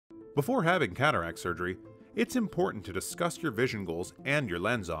Before having cataract surgery, it's important to discuss your vision goals and your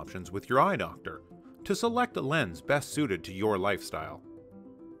lens options with your eye doctor to select a lens best suited to your lifestyle.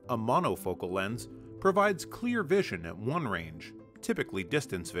 A monofocal lens provides clear vision at one range, typically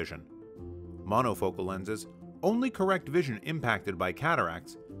distance vision. Monofocal lenses only correct vision impacted by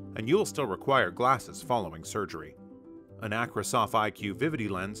cataracts, and you'll still require glasses following surgery. An AcrySof IQ Vivity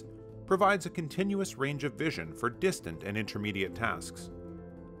lens provides a continuous range of vision for distant and intermediate tasks.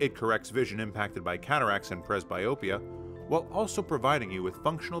 It corrects vision impacted by cataracts and presbyopia, while also providing you with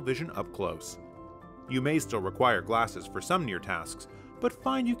functional vision up close. You may still require glasses for some near tasks, but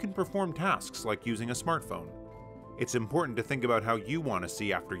find you can perform tasks like using a smartphone. It's important to think about how you want to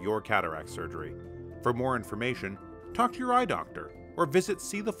see after your cataract surgery. For more information, talk to your eye doctor or visit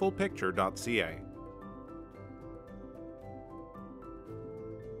seethefullpicture.ca.